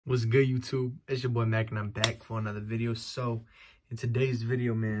What's good, YouTube? It's your boy Mac, and I'm back for another video. So, in today's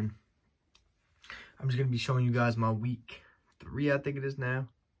video, man, I'm just gonna be showing you guys my week 3, I think it is now.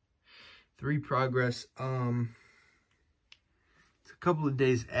 3 progress. It's a couple of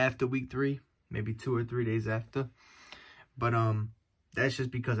days after week 3, maybe 2 or 3 days after. But that's just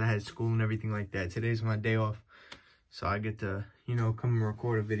because I had school and everything like that. Today's my day off, so I get to, come and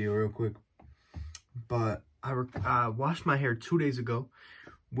record a video real quick. But I washed my hair 2 days ago.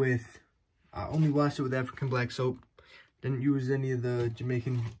 I only washed it with African black soap. Didn't use any of the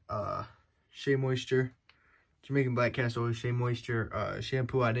Jamaican Shea Moisture, Jamaican black castor oil, Shea Moisture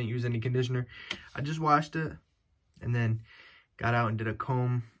shampoo. I didn't use any conditioner. I just washed it and then got out and did a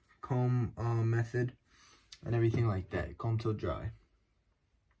comb method and everything like that. Comb till dry.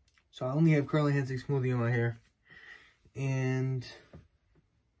 So I only have curl enhancing smoothie on my hair. And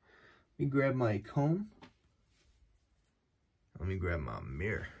let me grab my comb. Let me grab my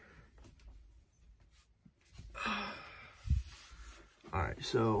mirror. Alright,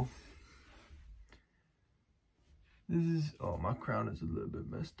 so this is, oh, my crown is a little bit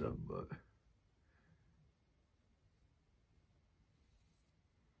messed up, but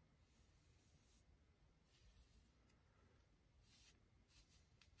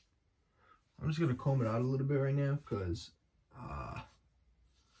I'm just gonna comb it out a little bit right now because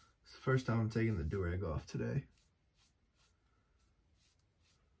it's the first time I'm taking the do-rag off today.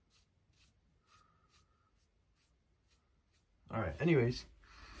 Alright, anyways,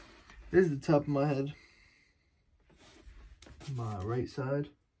 this is the top of my head, my right side,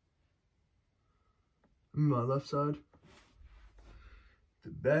 my left side,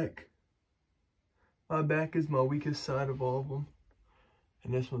 the back. My back is my weakest side of all of them,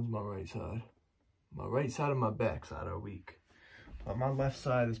 and this one's my right side. My right side and my back side are weak, but my left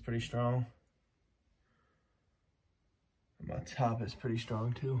side is pretty strong. And my top is pretty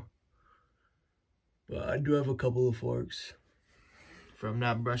strong too, but I do have a couple of forks from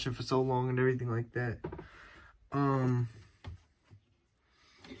not brushing for so long and everything like that. But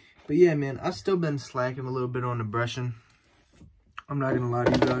yeah, man, I've still been slacking a little bit on the brushing. I'm not gonna lie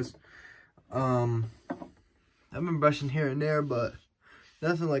to you guys. I've been brushing here and there, but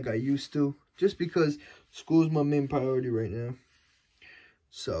nothing like I used to, just because school is my main priority right now.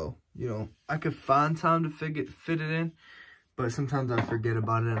 So, I could find time to fit it in, but sometimes I forget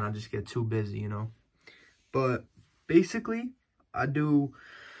about it and I just get too busy, But basically, I do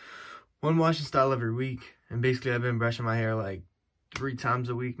one washing style every week, and basically I've been brushing my hair like 3 times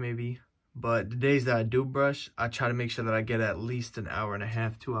a week maybe. But the days that I do brush, I try to make sure that I get at least an hour and a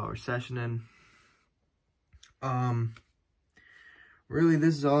half, 2-hour session in. Really,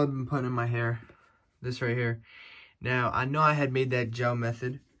 this is all I've been putting in my hair, this right here. Now, I know I had made that gel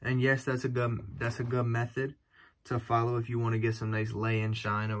method, and yes, that's a good method to follow if you want to get some nice lay and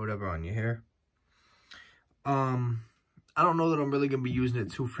shine or whatever on your hair. I don't know that I'm really going to be using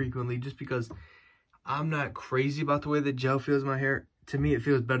it too frequently, just because I'm not crazy about the way that gel feels in my hair. To me, it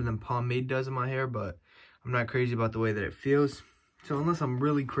feels better than pomade does in my hair, but I'm not crazy about the way that it feels. So unless I'm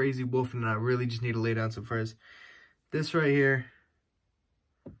really crazy wolfing and I really just need to lay down some frizz, this right here,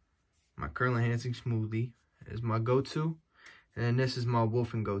 my curl enhancing smoothie, is my go-to. And this is my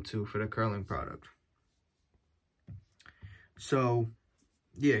wolfing go-to for the curling product. So,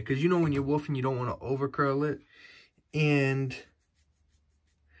 yeah, because when you're wolfing, you don't want to over curl it. And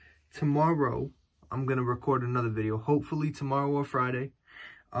tomorrow, I'm going to record another video. Hopefully tomorrow or Friday.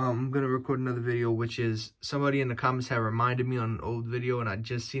 I'm going to record another video, which is somebody in the comments had reminded me on an old video, and I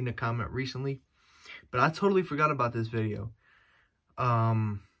just seen the comment recently. But I totally forgot about this video.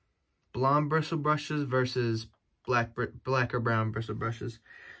 Blonde bristle brushes versus black or brown bristle brushes.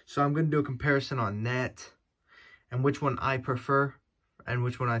 So I'm going to do a comparison on that and which one I prefer and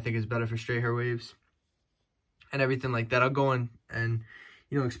which one I think is better for straight hair waves and everything like that. I'll go in and,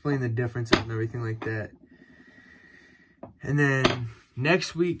 explain the differences and everything like that. And then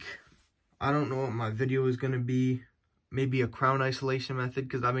next week, I don't know what my video is going to be. Maybe a crown isolation method,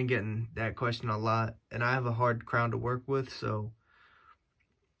 because I've been getting that question a lot. And I have a hard crown to work with, so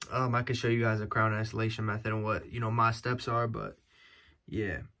I can show you guys a crown isolation method and what, my steps are. But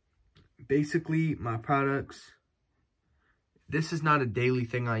yeah, basically my products, this is not a daily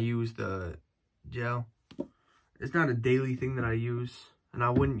thing I use, the gel. It's not a daily thing that I use, and I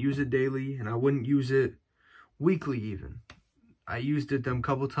wouldn't use it daily, and I wouldn't use it weekly even. I used it them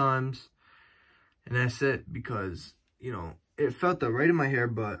couple times, and that's it, because, it felt right in my hair,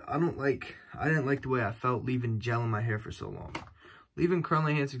 but I didn't like the way I felt leaving gel in my hair for so long. Leaving curl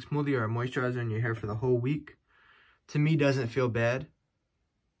enhancing smoothie or a moisturizer in your hair for the whole week, to me, doesn't feel bad.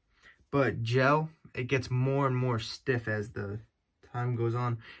 But gel, it gets more and more stiff as the time goes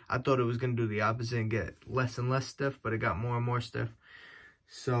on. I thought it was going to do the opposite and get less and less stiff, but it got more and more stiff.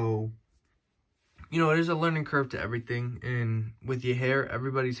 So, you know, there's a learning curve to everything. And with your hair,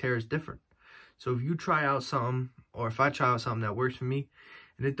 everybody's hair is different. So if you try out something, or if I try out something that works for me,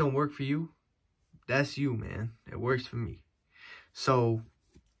 and it don't work for you, that's you, man. It works for me. So,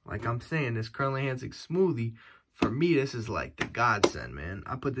 like I'm saying, this curl enhancing smoothie, for me, this is like the godsend, man.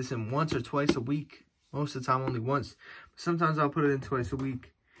 I put this in once or twice a week. Most of the time, only once. Sometimes I'll put it in twice a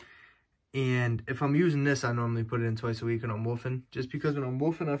week. And if I'm using this, I normally put it in twice a week when I'm woofing. Just because when I'm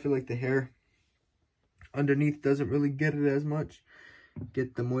woofing, I feel like the hair underneath doesn't really get it as much.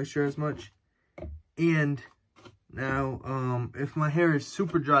 Get the moisture as much. And now, if my hair is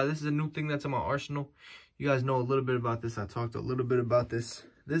super dry, this is a new thing that's in my arsenal. You guys know a little bit about this. I talked a little bit about this.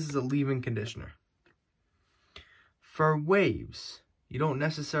 This is a leave-in conditioner. For waves, you don't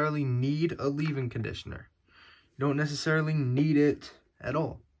necessarily need a leave-in conditioner. You don't necessarily need it at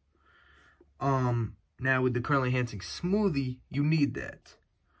all. Now with the curl enhancing smoothie, you need that.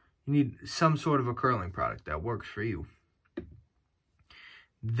 You need some sort of a curling product that works for you.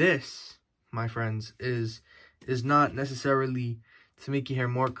 This, my friends, is not necessarily to make your hair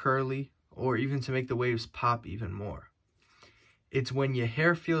more curly or even to make the waves pop even more. It's when your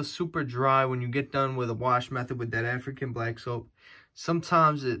hair feels super dry, when you get done with a wash method with that African black soap.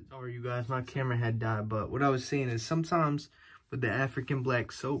 Sometimes sorry you guys, my camera had died, but what I was saying is sometimes with the African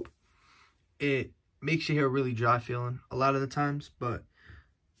black soap, it makes your hair really dry feeling a lot of the times. But,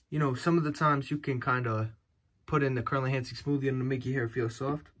 you know, some of the times you can kind of put in the curl enhancing smoothie and to make your hair feel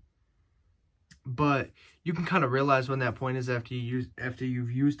soft. But you can kind of realize when that point is after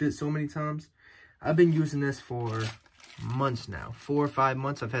you've used it so many times. I've been using this for months now. 4 or 5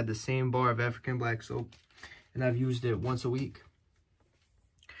 months. I've had the same bar of African black soap, and I've used it once a week.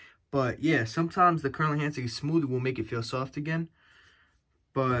 But yeah, sometimes the curl enhancing smoothie will make it feel soft again.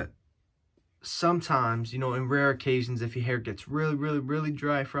 But sometimes, you know, in rare occasions, if your hair gets really, really, really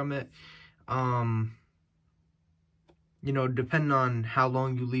dry from it, you know, depending on how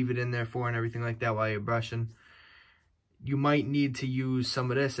long you leave it in there for and everything like that while you're brushing, you might need to use some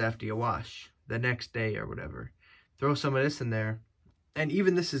of this after you wash the next day or whatever. Throw some of this in there. And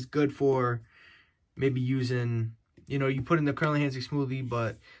even this is good for maybe using, you know, you put in the curl enhancing smoothie,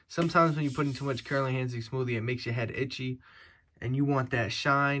 but sometimes when you put in too much curl enhancing smoothie, it makes your head itchy. And you want that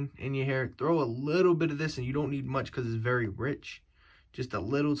shine in your hair. Throw a little bit of this, and you don't need much because it's very rich. Just a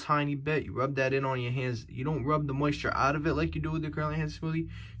little tiny bit. You rub that in on your hands. You don't rub the moisture out of it like you do with the curl enhancing smoothie.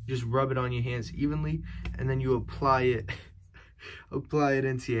 You just rub it on your hands evenly, and then you apply it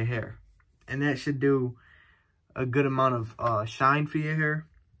into your hair. And that should do a good amount of shine for your hair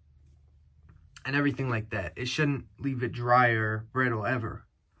and everything like that. It shouldn't leave it dry or brittle ever.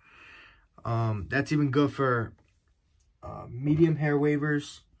 That's even good for medium hair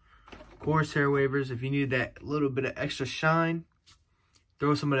wavers, coarse hair wavers. If you need that little bit of extra shine,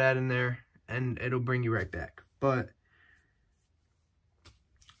 throw some of that in there and it'll bring you right back. But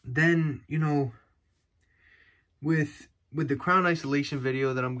then, you know, with the crown isolation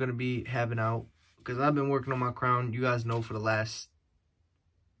video that I'm going to be having out, because I've been working on my crown, you guys know, for the last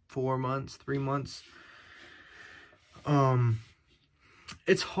 3 months.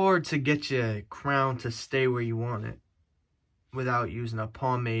 It's hard to get your crown to stay where you want it without using a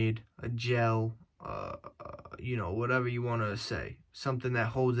pomade, a gel, you know, whatever you want to say. Something that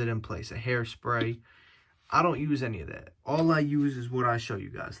holds it in place, a hairspray. I don't use any of that. All I use is what I show you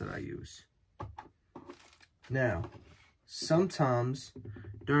guys that I use. Now, sometimes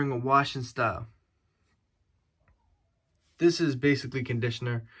during a washing style, this is basically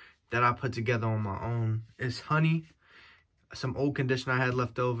conditioner that I put together on my own. It's honey, some old conditioner I had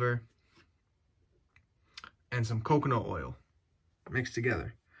left over, and some coconut oil mixed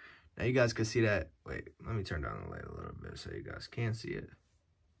together. Now you guys can see that. Wait, let me turn down the light a little bit so you guys can see it.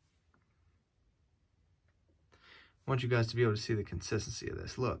 I want you guys to be able to see the consistency of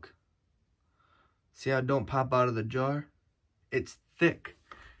this. Look. See how it don't pop out of the jar? It's thick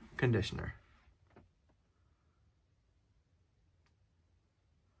conditioner.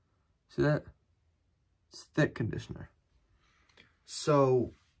 See that? It's thick conditioner.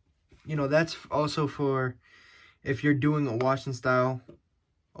 So, you know, that's also for if you're doing a washing style.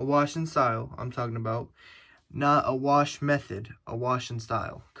 A washing style, I'm talking about. Not a wash method, a washing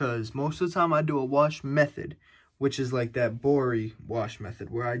style. Because most of the time I do a wash method, which is like that Bori wash method,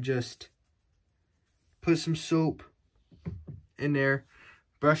 where I just put some soap in there,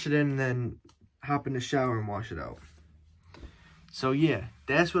 brush it in, and then hop in the shower and wash it out. So yeah,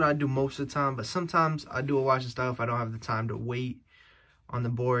 that's what I do most of the time. But sometimes I do a washing style if I don't have the time to wait on the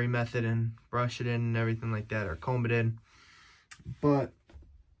Bori method and brush it in and everything like that, or comb it in. but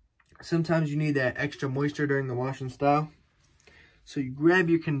sometimes you need that extra moisture during the washing style. So you grab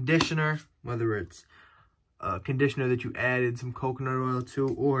your conditioner, whether it's a conditioner that you added some coconut oil to,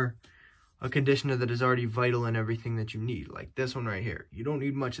 or a conditioner that is already vital in everything that you need, like this one right here. You don't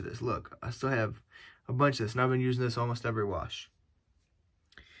need much of this. Look, I still have a bunch of this, and I've been using this almost every wash.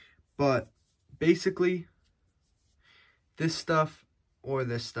 But basically, this stuff or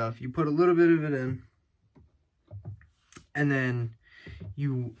this stuff, you put a little bit of it in, and then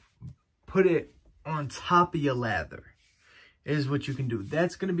you put it on top of your lather, is what you can do.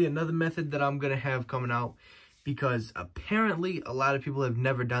 That's going to be another method that I'm going to have coming out, because apparently a lot of people have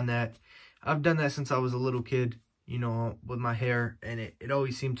never done that. I've done that since I was a little kid, you know, with my hair, and it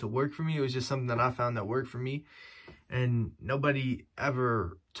always seemed to work for me. It was just something that I found that worked for me, and nobody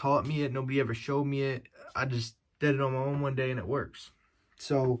ever taught me it. Nobody ever showed me it. I just did it on my own one day, and it works.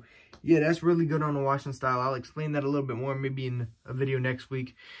 So, yeah, that's really good on the washing style. I'll explain that a little bit more, maybe in a video next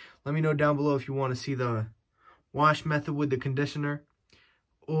week. Let me know down below if you want to see the wash method with the conditioner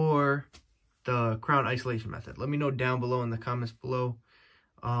or the crown isolation method. Let me know down below in the comments below.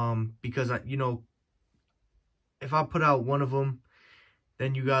 Because you know, if I put out one of them,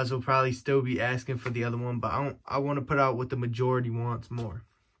 then you guys will probably still be asking for the other one, but I want to put out what the majority wants more.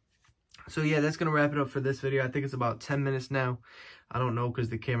 So yeah, that's gonna wrap it up for this video. I think it's about 10 minutes now. I don't know, because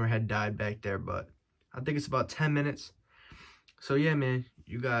the camera had died back there, but I think it's about 10 minutes. So yeah, man,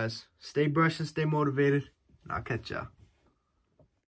 you guys stay brushing, stay motivated, and I'll catch y'all.